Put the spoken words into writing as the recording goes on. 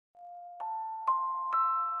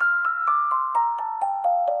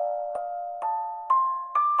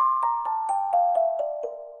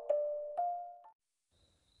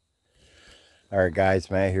All right, guys,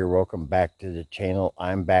 Matt here. Welcome back to the channel.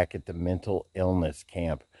 I'm back at the mental illness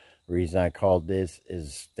camp. The reason I called this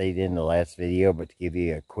is stated in the last video, but to give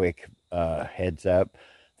you a quick heads up,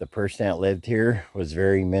 the person that lived here was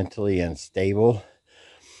very mentally unstable.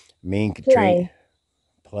 Me and Katrina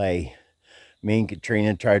Me and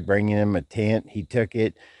Katrina tried bringing him a tent. He took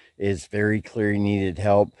it. It's very clear he needed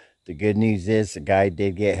help. The good news is the guy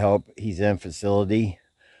did get help. He's in a facility.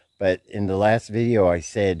 But in the last video, I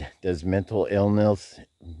said, does mental illness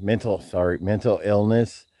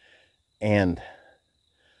and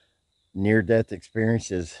near-death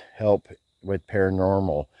experiences help with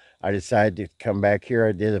paranormal? I decided to come back here.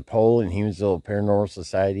 I did a poll in Humansville Paranormal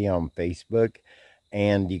Society on Facebook,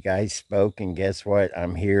 and you guys spoke, and guess what?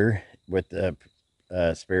 I'm here with the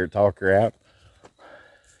Spirit Talker app.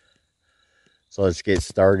 So let's get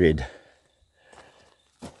started.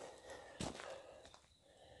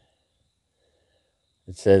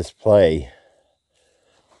 It says play.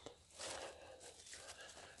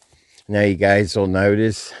 Now you guys will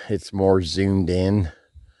notice it's more zoomed in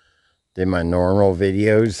than my normal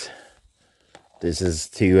videos. This is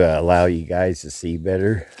to allow you guys to see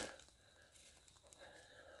better.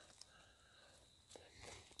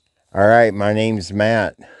 All right, my name's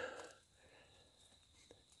Matt.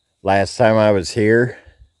 Last time I was here,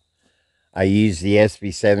 I used the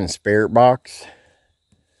SB7 Spirit Box.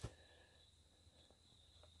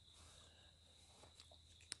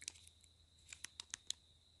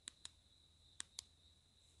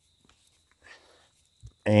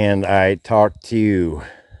 And I talked to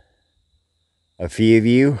a few of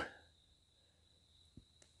you.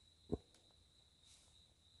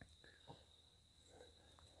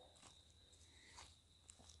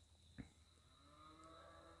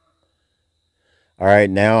 All right,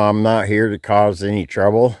 now I'm not here to cause any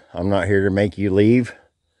trouble. I'm not here to make you leave.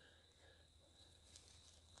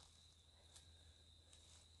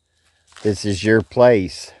 This is your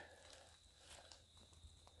place.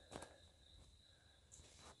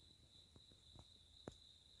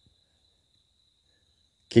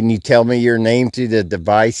 Can you tell me your name through the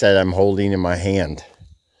device that I'm holding in my hand?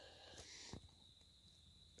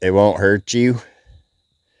 It won't hurt you.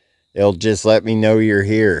 It'll just let me know you're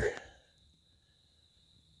here.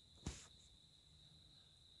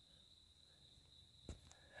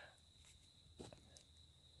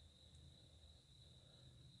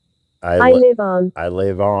 I live on. I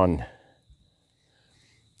live on.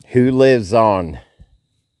 Who lives on?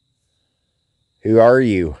 Who are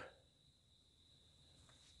you?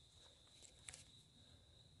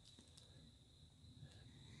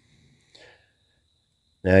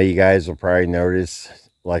 Now you guys will probably notice,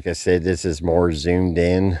 like I said, this is more zoomed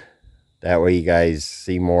in. That way you guys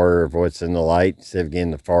see more of what's in the light instead of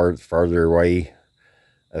getting the farther away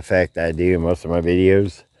effect I do in most of my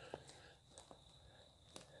videos.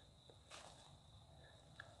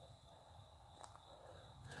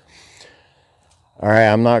 All right,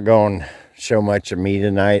 I'm not going to show much of me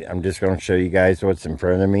tonight. I'm just going to show you guys what's in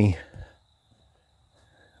front of me.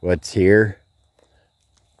 What's here.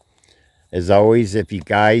 As always, if you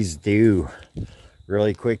guys do,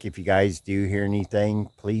 really quick, if you guys do hear anything,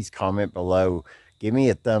 please comment below. Give me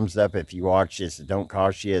a thumbs up if you watch this. It don't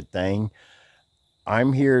cost you a thing.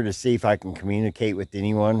 I'm here to see if I can communicate with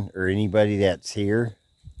anyone or anybody that's here.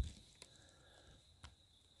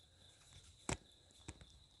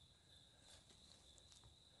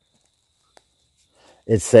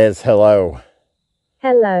 It says hello.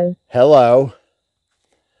 Hello. Hello.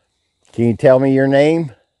 Can you tell me your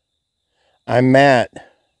name? I'm Matt.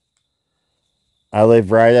 I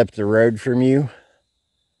live right up the road from you.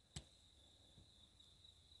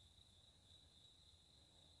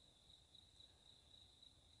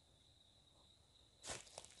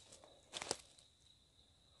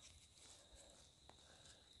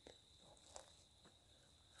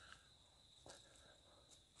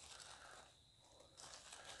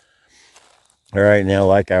 All right, now,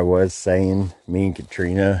 like I was saying, me and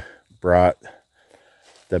Katrina brought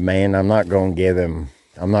the man. I'm not going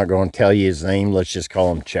to tell you his name. Let's just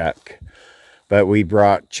call him Chuck. But we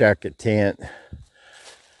brought Chuck a tent.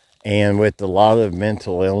 And with a lot of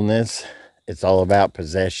mental illness, it's all about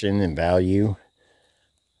possession and value.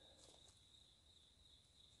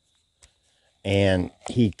 And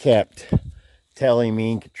he kept telling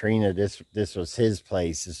me and Katrina this was his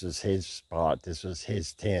place. This was his spot. This was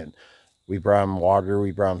his tent. We brought him water.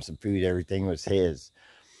 We brought him some food. Everything was his.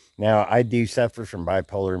 Now, I do suffer from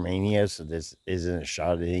bipolar mania, so this isn't a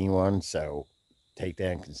shot at anyone. So take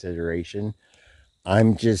that in consideration.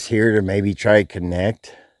 I'm just here to maybe try to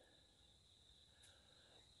connect.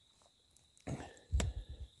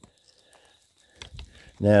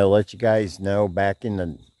 Now, let you guys know, back in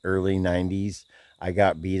the early 90s, I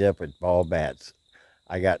got beat up with ball bats.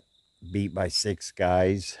 I got beat by 6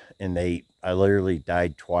 guys, and I literally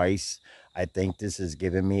died twice. I think this has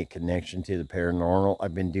given me a connection to the paranormal.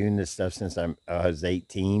 I've been doing this stuff since I was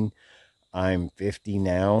 18. I'm 50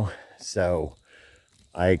 now, so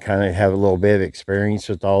I kind of have a little bit of experience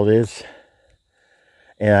with all this.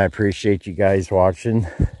 And I appreciate you guys watching.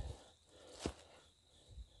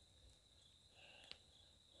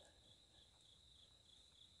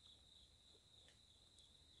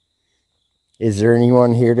 Is there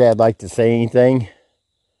anyone here that'd like to say anything?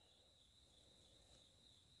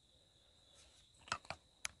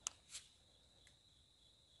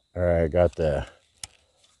 All right, I got the,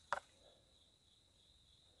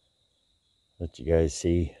 let you guys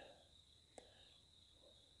see.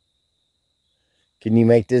 Can you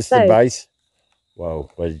make this Boat. device?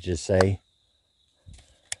 Whoa, what did it just say?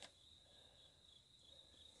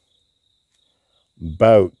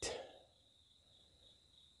 Boat.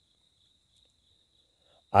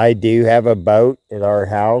 I do have a boat at our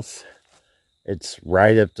house. It's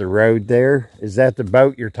right up the road there. Is that the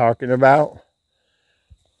boat you're talking about?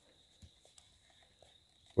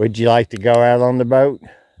 Would you like to go out on the boat?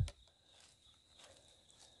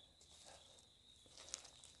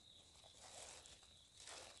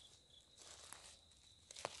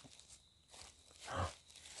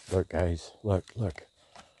 Look, guys. Look, look,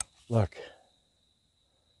 look.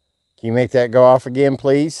 Can you make that go off again,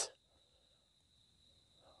 please?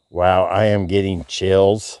 Wow, I am getting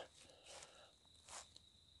chills.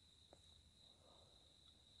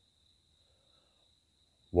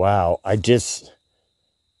 Wow,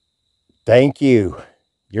 thank you.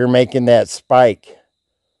 You're making that spike.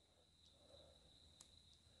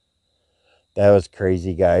 That was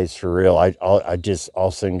crazy, guys, for real. I just all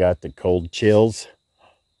of a sudden got the cold chills.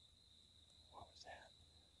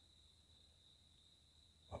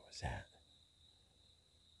 What was that?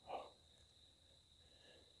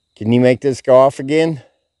 Can you make this go off again?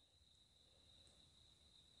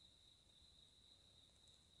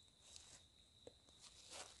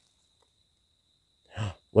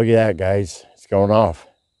 Look at that, guys. It's going off.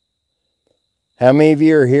 How many of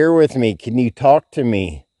you are here with me? Can you talk to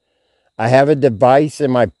me? I have a device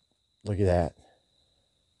in my... Look at that.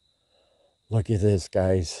 Look at this,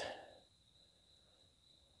 guys.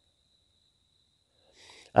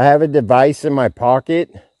 I have a device in my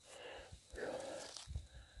pocket.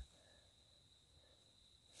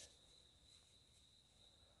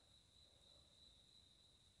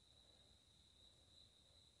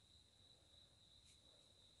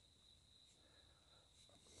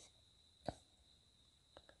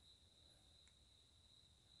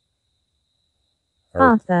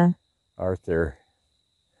 Arthur. Arthur.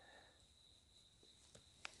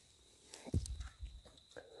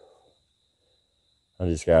 I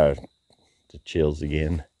just got the chills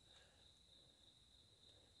again.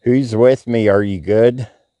 Who's with me? Are you good?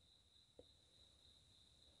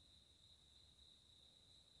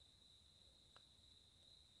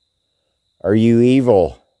 Are you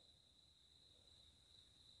evil?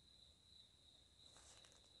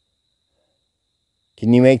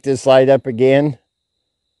 Can you make this light up again?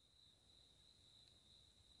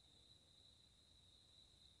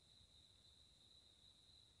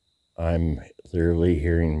 I'm literally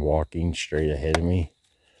hearing walking straight ahead of me.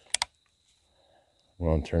 I'm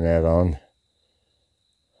going to turn that on.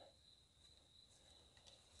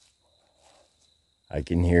 I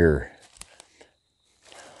can hear.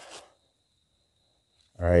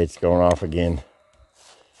 All right, it's going off again.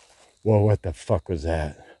 Whoa, what the fuck was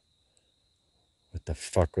that? What the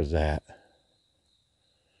fuck was that?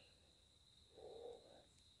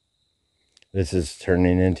 This is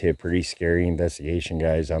turning into a pretty scary investigation,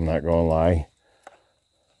 guys. I'm not going to lie.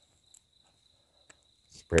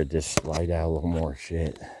 Spread this light out a little more.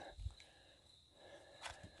 Shit.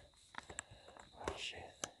 Oh, shit.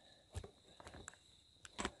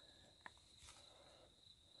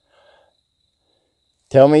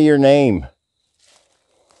 Tell me your name.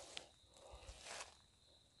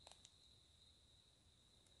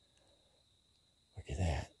 Look at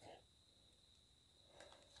that.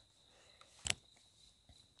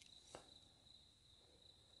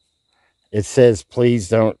 It says, please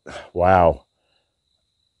don't. Wow.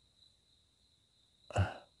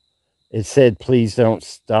 It said, please don't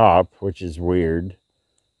stop, which is weird.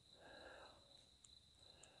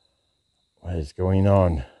 What is going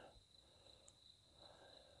on?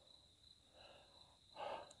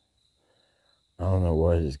 I don't know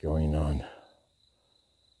what is going on.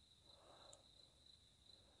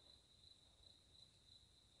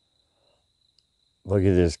 Look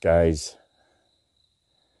at this, guys.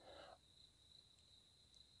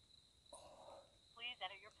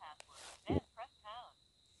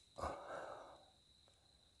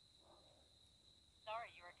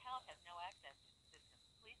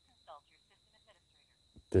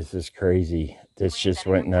 This is crazy. This just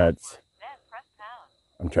went nuts.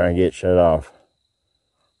 I'm trying to get shut off.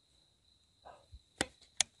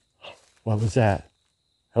 What was that?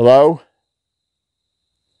 Hello?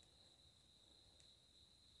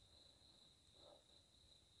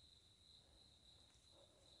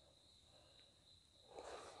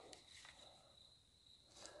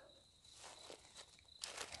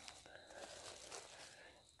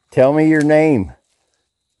 Tell me your name.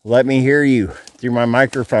 Let me hear you through my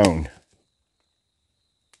microphone.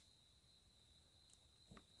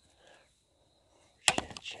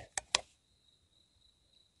 Shit.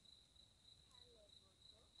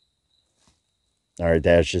 All right,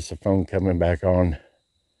 that's just a phone coming back on.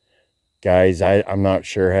 Guys, I'm not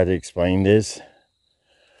sure how to explain this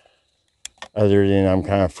other than I'm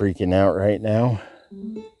kind of freaking out right now.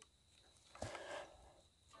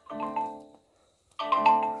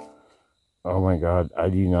 Oh my God, I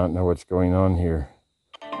do not know what's going on here.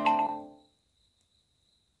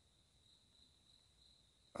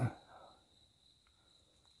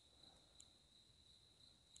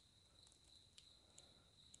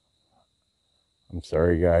 I'm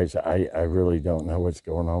sorry, guys. I really don't know what's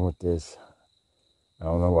going on with this. I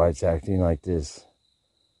don't know why it's acting like this.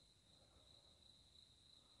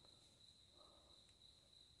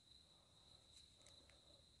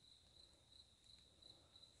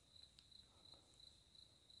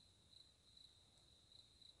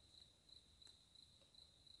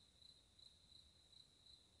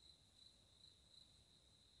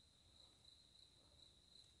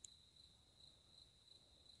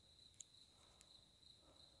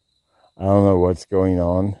 I don't know what's going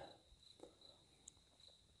on.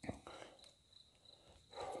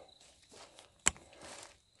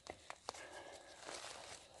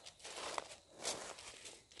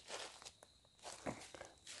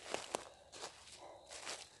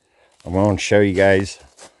 I'm going to show you guys.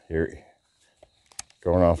 Here,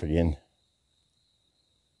 going off again.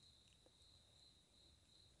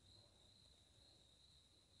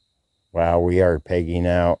 Wow, we are pegging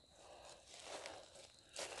out.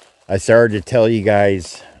 I started to tell you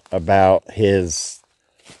guys about his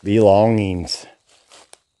belongings.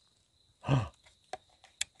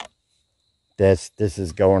 This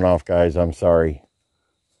is going off, guys. I'm sorry.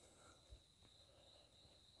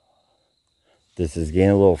 This is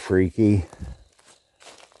getting a little freaky.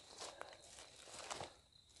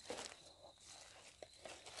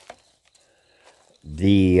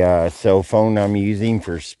 The cell phone I'm using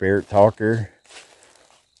for Spirit Talker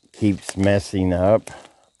keeps messing up.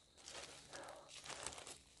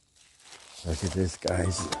 Look at this,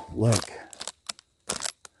 guys. Look.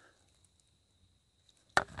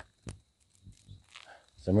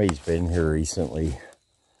 Somebody's been here recently.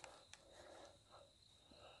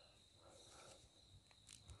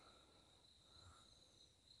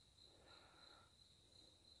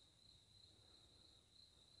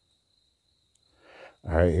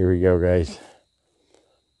 All right, here we go, guys.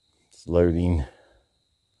 It's loading.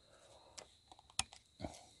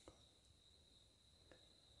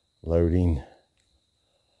 Loading.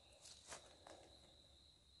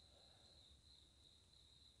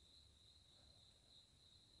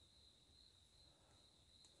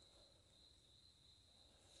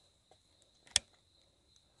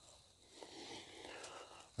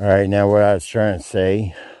 All right, now what I was trying to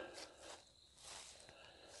say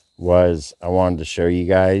was I wanted to show you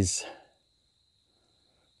guys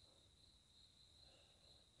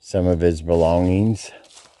some of his belongings.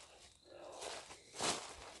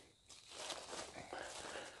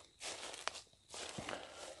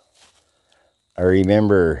 I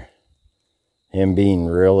remember him being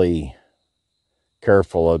really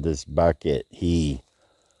careful of this bucket. He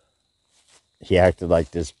acted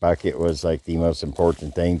like this bucket was like the most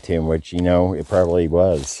important thing to him, which, you know, it probably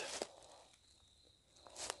was.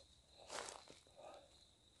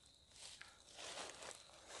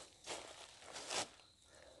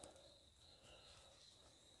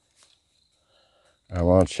 I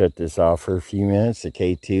want to shut this off for a few minutes. The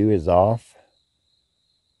K2 is off.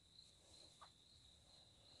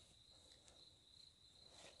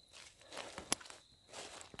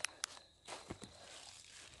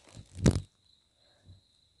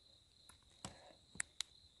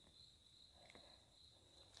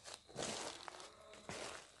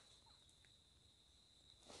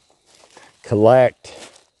 Collect.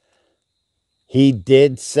 He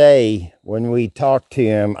did say when we talked to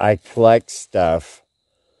him, I collect stuff.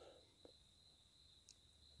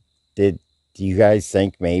 Do you guys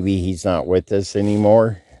think maybe he's not with us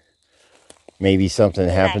anymore? Maybe something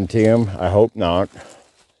happened to him? I hope not.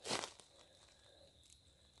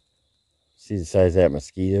 See the size of that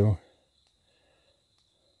mosquito?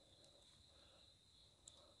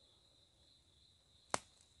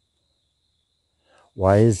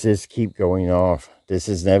 Why does this keep going off? This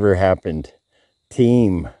has never happened.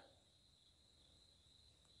 Team.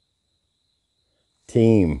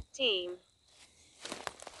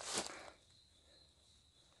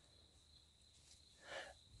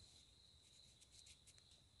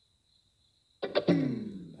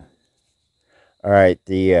 All right,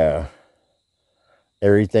 the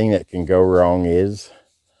everything that can go wrong is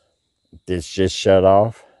this just shut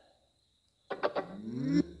off.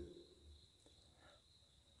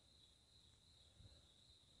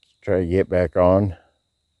 Try to get back on.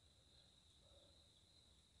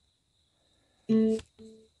 Holy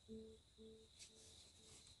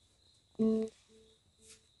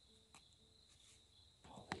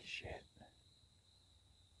shit.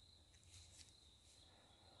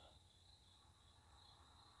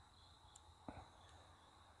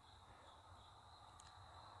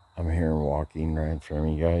 I'm hearing walking right in front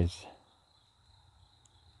of you guys.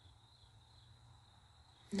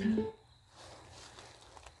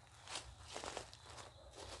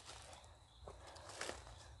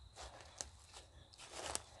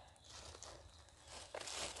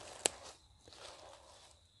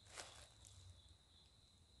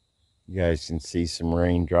 You guys can see some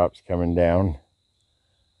raindrops coming down.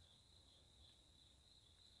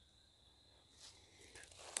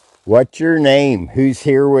 What's your name? Who's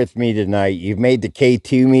here with me tonight? You've made the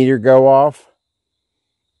K2 meter go off?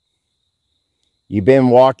 You've been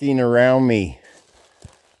walking around me.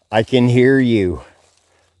 I can hear you.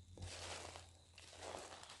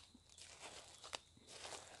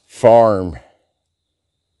 Farm.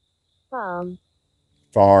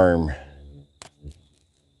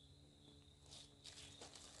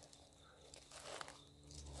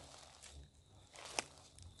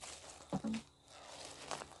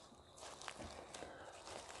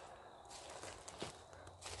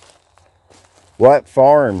 What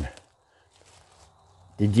farm?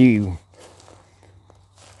 Did you...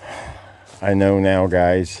 I know now,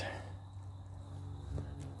 guys.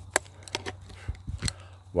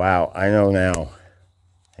 Wow, I know now.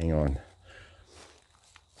 Hang on.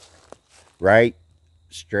 Right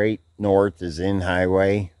straight north is in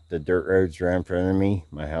highway. The dirt road's right in front of me.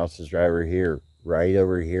 My house is right over here. Right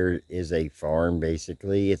over here is a farm,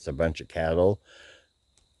 basically. It's a bunch of cattle.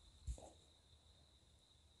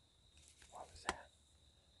 What was that?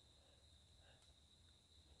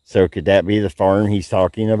 So could that be the farm he's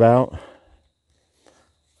talking about?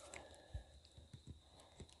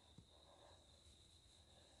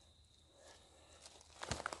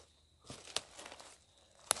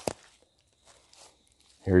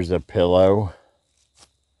 Here's a pillow.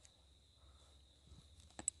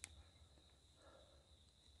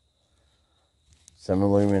 Some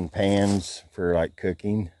aluminum pans for like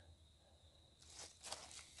cooking.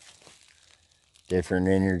 Different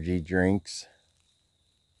energy drinks.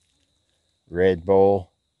 Red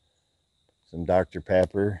Bull. Some Dr.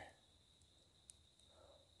 Pepper.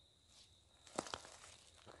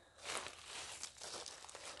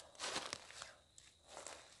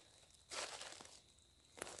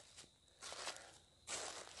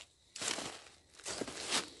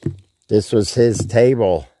 This was his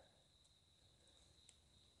table.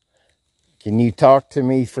 Can you talk to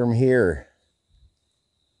me from here?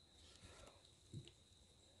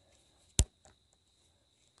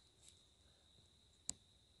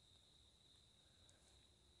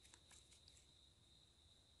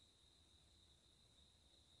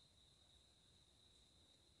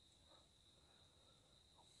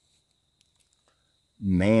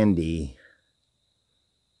 Mandy.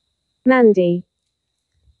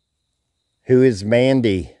 Who is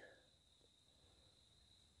Mandy?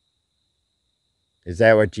 Is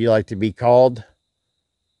that what you like to be called?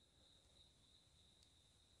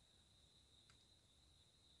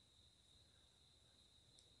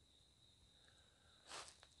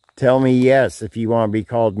 Tell me yes if you want to be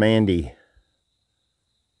called Mandy.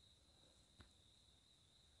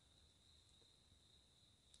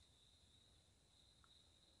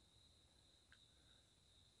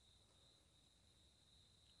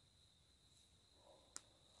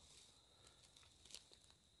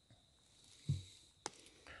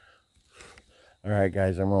 All right,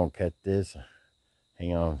 guys, I'm going to cut this.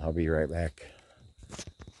 Hang on, I'll be right back.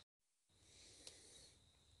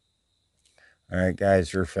 All right,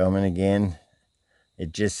 guys, we're filming again.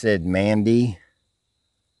 It just said Mandy.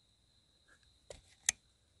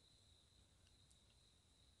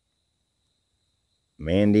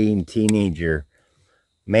 Mandy and teenager.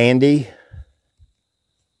 Mandy,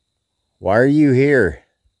 why are you here?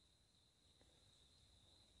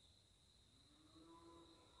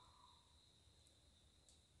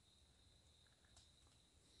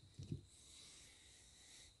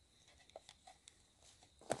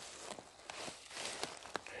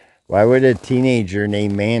 Why would a teenager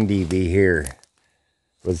named Mandy be here?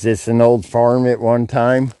 Was this an old farm at one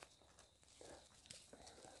time?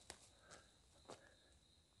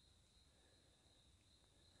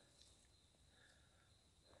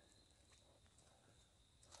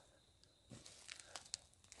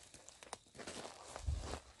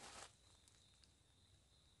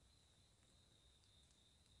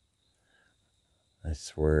 I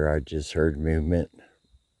swear I just heard movement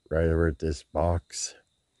right over at this box.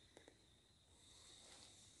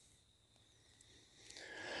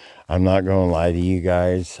 I'm not going to lie to you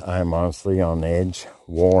guys. I'm honestly on edge.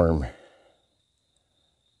 Warm.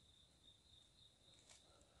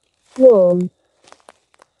 Warm.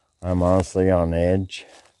 I'm honestly on edge.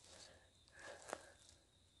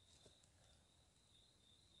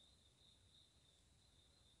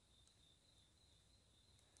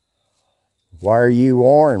 Why are you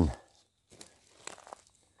warm?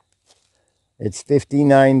 It's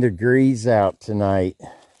 59 degrees out tonight.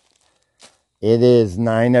 It is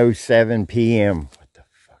 9:07 p.m. What the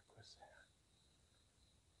fuck was that?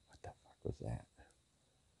 What the fuck was that?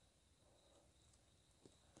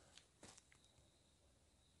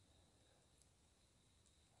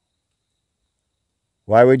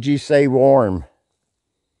 Why would you say warm?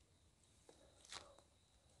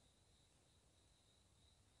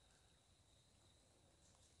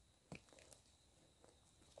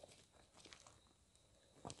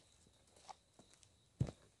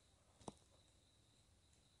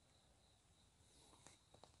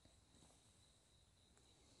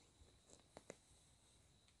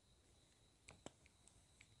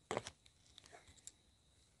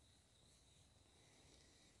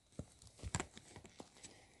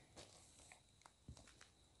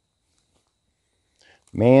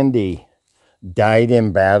 Mandy died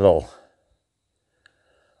in battle.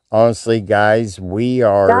 Honestly, guys, we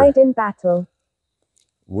are Died in battle.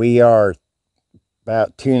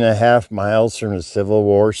 About 2.5 miles from a Civil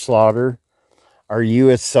War slaughter. Are you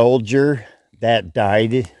a soldier that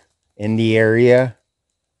died in the area?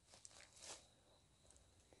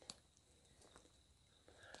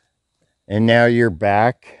 And now you're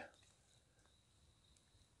back?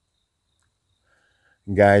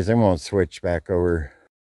 Guys, I'm going to switch back over.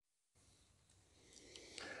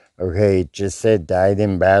 Okay, it just said died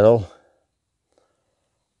in battle.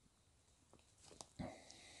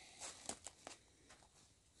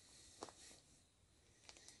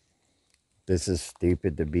 This is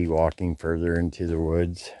stupid to be walking further into the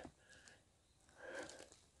woods.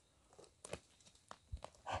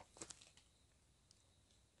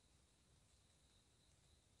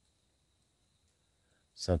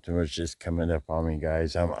 Something was just coming up on me,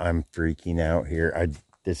 guys. I'm freaking out here.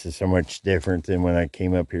 This is so much different than when I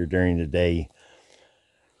came up here during the day.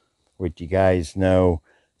 What you guys know,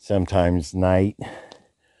 sometimes night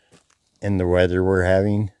and the weather we're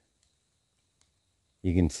having,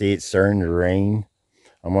 you can see it's starting to rain.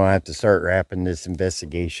 I'm gonna have to start wrapping this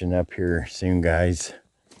investigation up here soon, guys.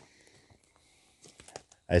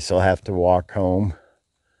 I still have to walk home.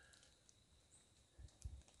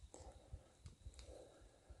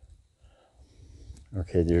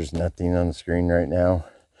 Okay, there's nothing on the screen right now.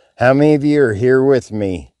 How many of you are here with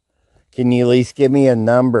me? Can you at least give me a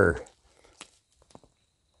number?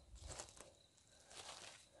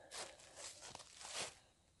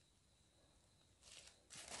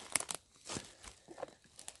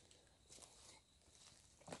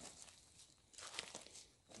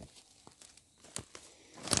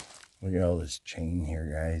 Look at all this chain here,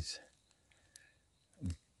 guys.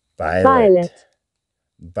 Violet.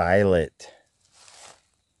 Violet.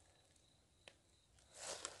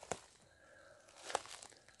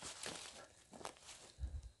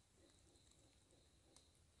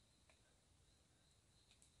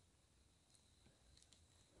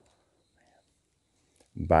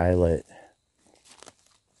 Violet.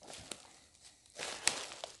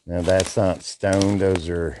 Now that's not stone, those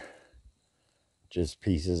are just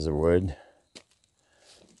pieces of wood.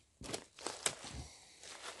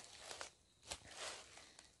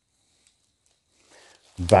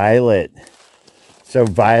 Violet. So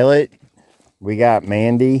Violet, we got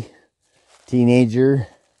Mandy, teenager,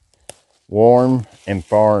 warm, and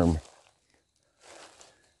farm.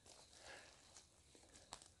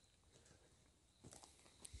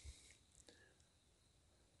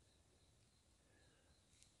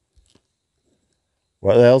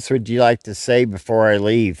 What else would you like to say before I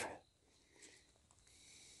leave?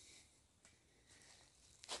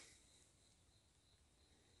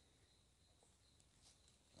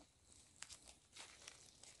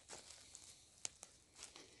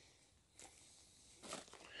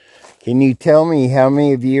 Can you tell me how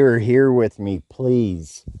many of you are here with me,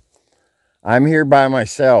 please? I'm here by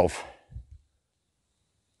myself.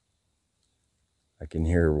 I can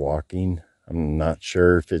hear her walking. I'm not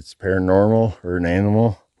sure if it's paranormal or an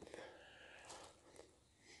animal.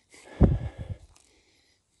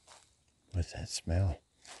 What's that smell?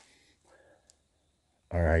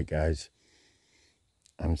 All right, guys.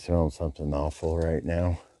 I'm smelling something awful right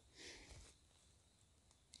now.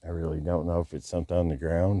 I really don't know if it's something on the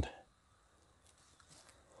ground.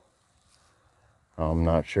 I'm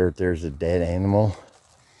not sure if there's a dead animal.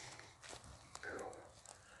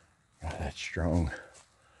 God, that's strong.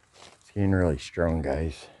 It's getting really strong,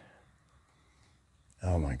 guys.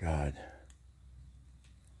 Oh my God.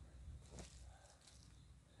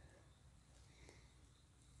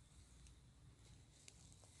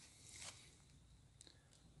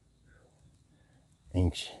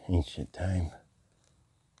 Ancient time.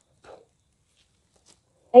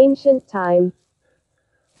 Ancient time.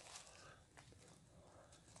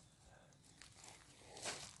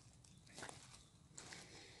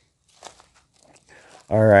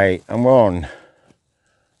 All right, I'm going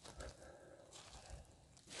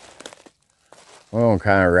to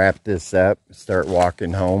kind of wrap this up, start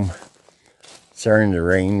walking home. It's starting to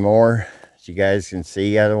rain more. As you guys can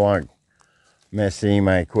see, I don't want to mess any of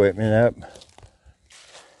my equipment up.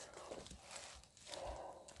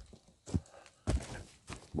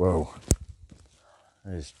 Whoa,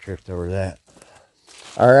 I just tripped over that.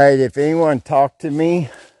 All right, if anyone talked to me,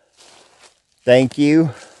 thank you.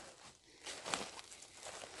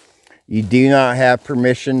 You do not have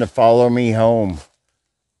permission to follow me home.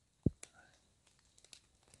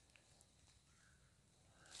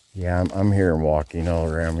 Yeah, I'm hearing walking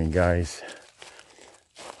all around me, guys.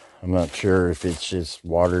 I'm not sure if it's just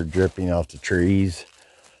water dripping off the trees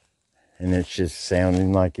and it's just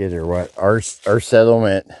sounding like it or what. Our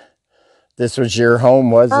settlement, this was your home,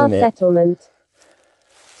 Our wasn't it? settlement.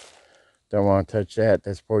 Don't want to touch that.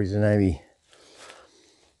 That's poison ivy.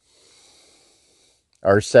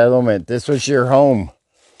 Our settlement, this was your home.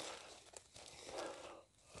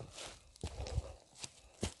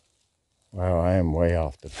 Wow, I am way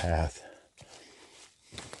off the path.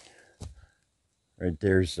 Right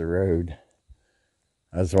there's the road.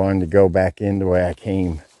 I was wanting to go back in the way I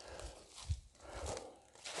came.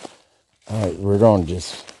 All right, we're going to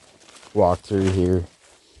just walk through here.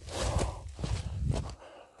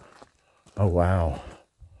 Oh, wow.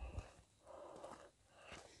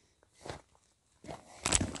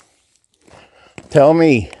 Tell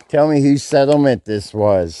me whose settlement this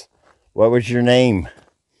was. What was your name?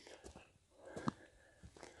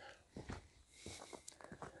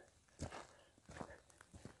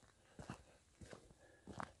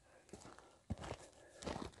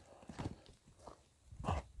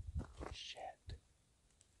 Shit.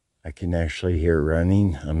 I can actually hear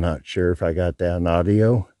running. I'm not sure if I got that on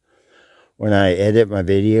audio. When I edit my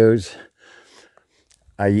videos,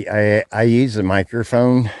 I use the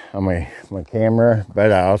microphone on my camera,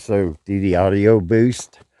 but I also do the audio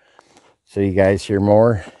boost so you guys hear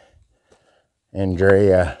more.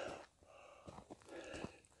 Andrea.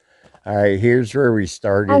 All right, here's where we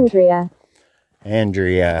started.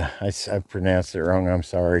 Andrea. I pronounced it wrong. I'm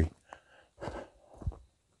sorry.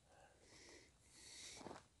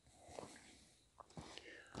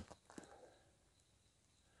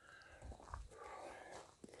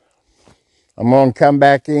 I'm going to come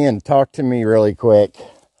back in. Talk to me really quick.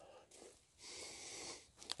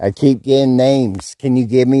 I keep getting names. Can you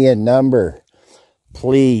give me a number?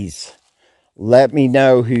 Please. Let me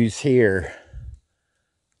know who's here.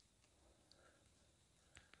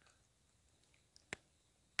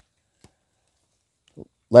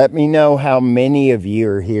 Let me know how many of you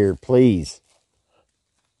are here, please.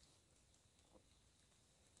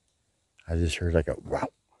 I just heard like a wow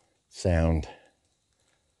sound.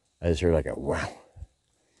 I just heard like a wow.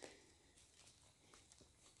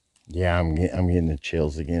 Yeah, I'm getting the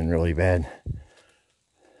chills again really bad.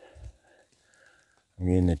 I'm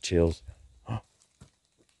getting the chills. I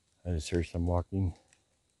just heard some walking.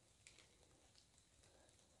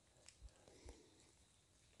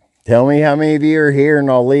 Tell me how many of you are here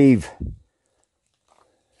and I'll leave.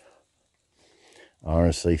 I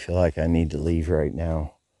honestly feel like I need to leave right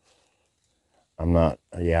now. I'm not,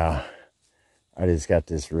 yeah. I just got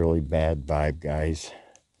this really bad vibe, guys.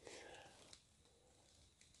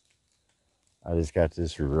 I just got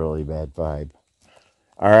this really bad vibe.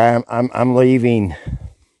 All right, I'm leaving.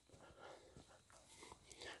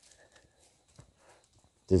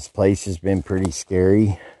 This place has been pretty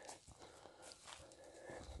scary.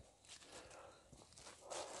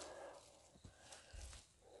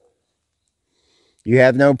 You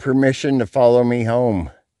have no permission to follow me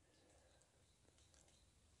home.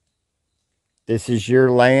 This is your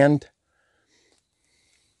land.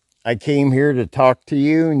 I came here to talk to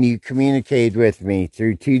you, and you communicated with me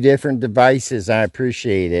through 2 different devices. I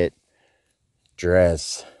appreciate it.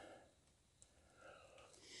 Dress.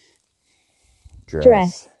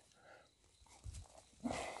 Dress.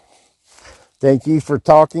 Thank you for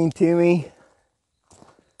talking to me.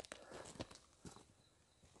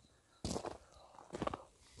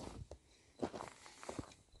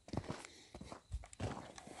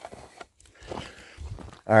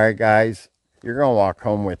 All right, guys. You're going to walk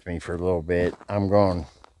home with me for a little bit. I'm going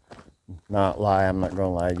to not lie. I'm not going to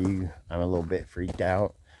lie to you. I'm a little bit freaked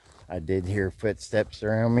out. I did hear footsteps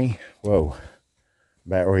around me. Whoa.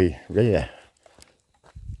 Yeah.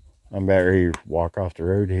 I'm about ready to walk off the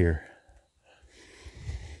road here.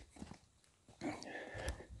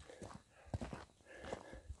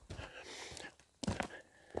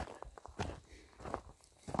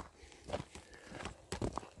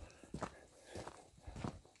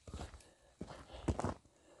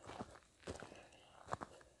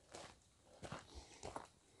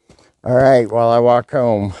 All right, while I walk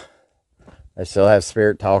home, I still have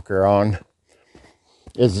Spirit Talker on.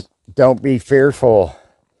 Don't be fearful.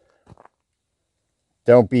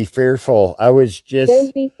 Don't be fearful.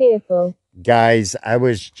 Don't be fearful. Guys, I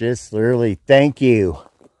was just literally, thank you.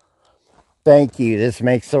 Thank you. This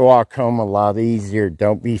makes the walk home a lot easier.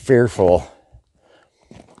 Don't be fearful.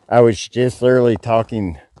 I was just literally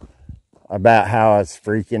talking about how I was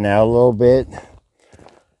freaking out a little bit.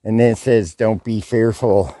 And then it says, don't be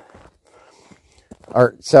fearful.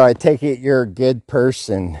 So I take it you're a good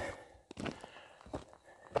person.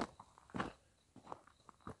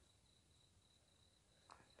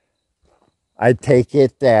 I take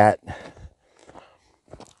it that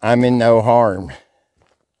I'm in no harm.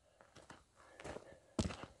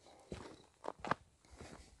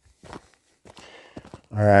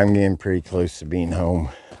 All right, I'm getting pretty close to being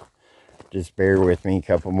home. Just bear with me a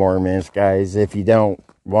couple more minutes, guys. If you don't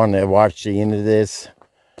want to watch the end of this,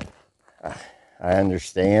 I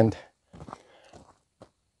understand.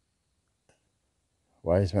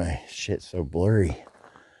 Why is my shit so blurry?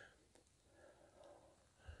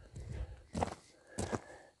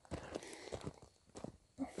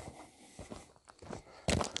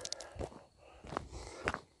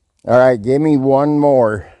 All right, give me one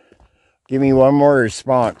more. Give me one more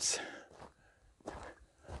response.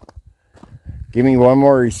 Give me one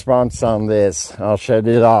more response on this. I'll shut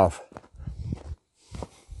it off.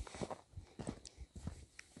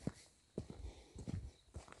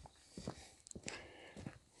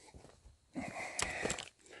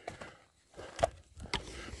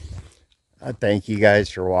 I thank you guys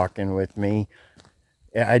for walking with me.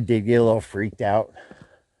 I did get a little freaked out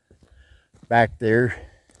back there.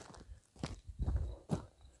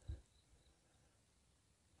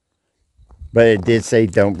 But it did say,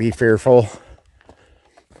 don't be fearful.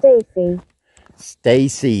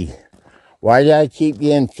 Stacy. Why did I keep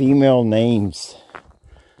getting female names?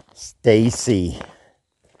 Stacy.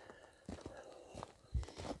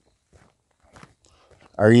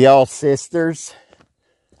 Are y'all sisters?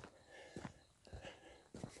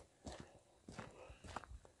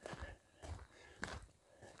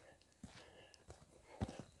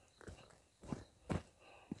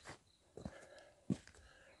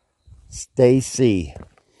 Stacy.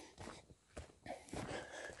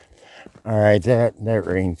 All right, that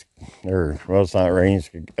rains, or well, it's not rain.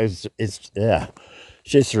 It's yeah,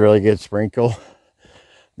 it's just a really good sprinkle.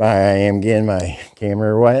 But I am getting my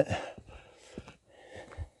camera wet.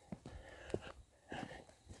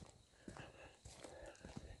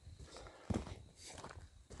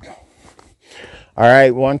 All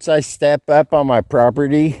right, once I step up on my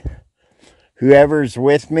property, whoever's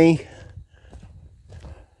with me,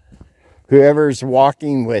 whoever's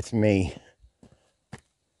walking with me,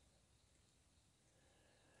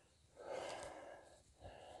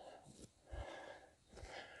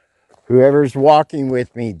 whoever's walking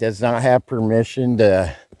with me does not have permission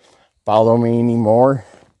to follow me anymore.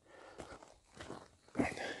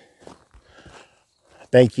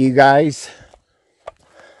 Thank you, guys.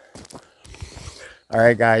 All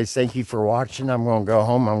right, guys, thank you for watching. I'm going to go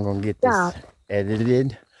home. I'm going to get this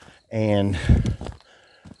edited and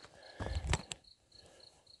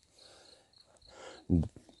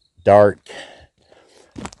dark.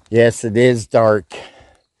 Yes, it is dark.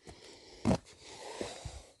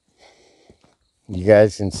 You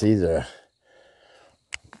guys can see the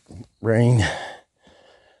rain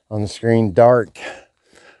on the screen. Dark.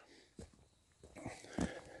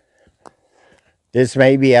 This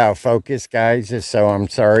may be out of focus, guys, so I'm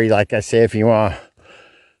sorry. Like I said, if you want to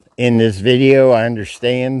end this video, I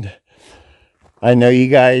understand. I know you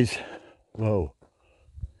guys Whoa.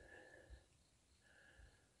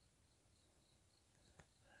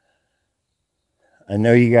 I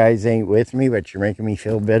know you guys ain't with me, but you're making me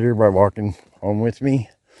feel better by walking home with me.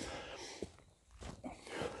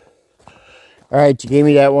 All right, you gave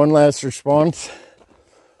me that one last response.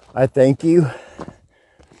 I thank you.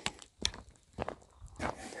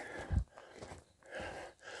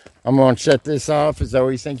 I'm going to shut this off. As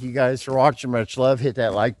always, thank you guys for watching. Much love. Hit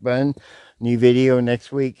that like button. New video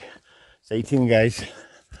next week. Stay tuned, guys.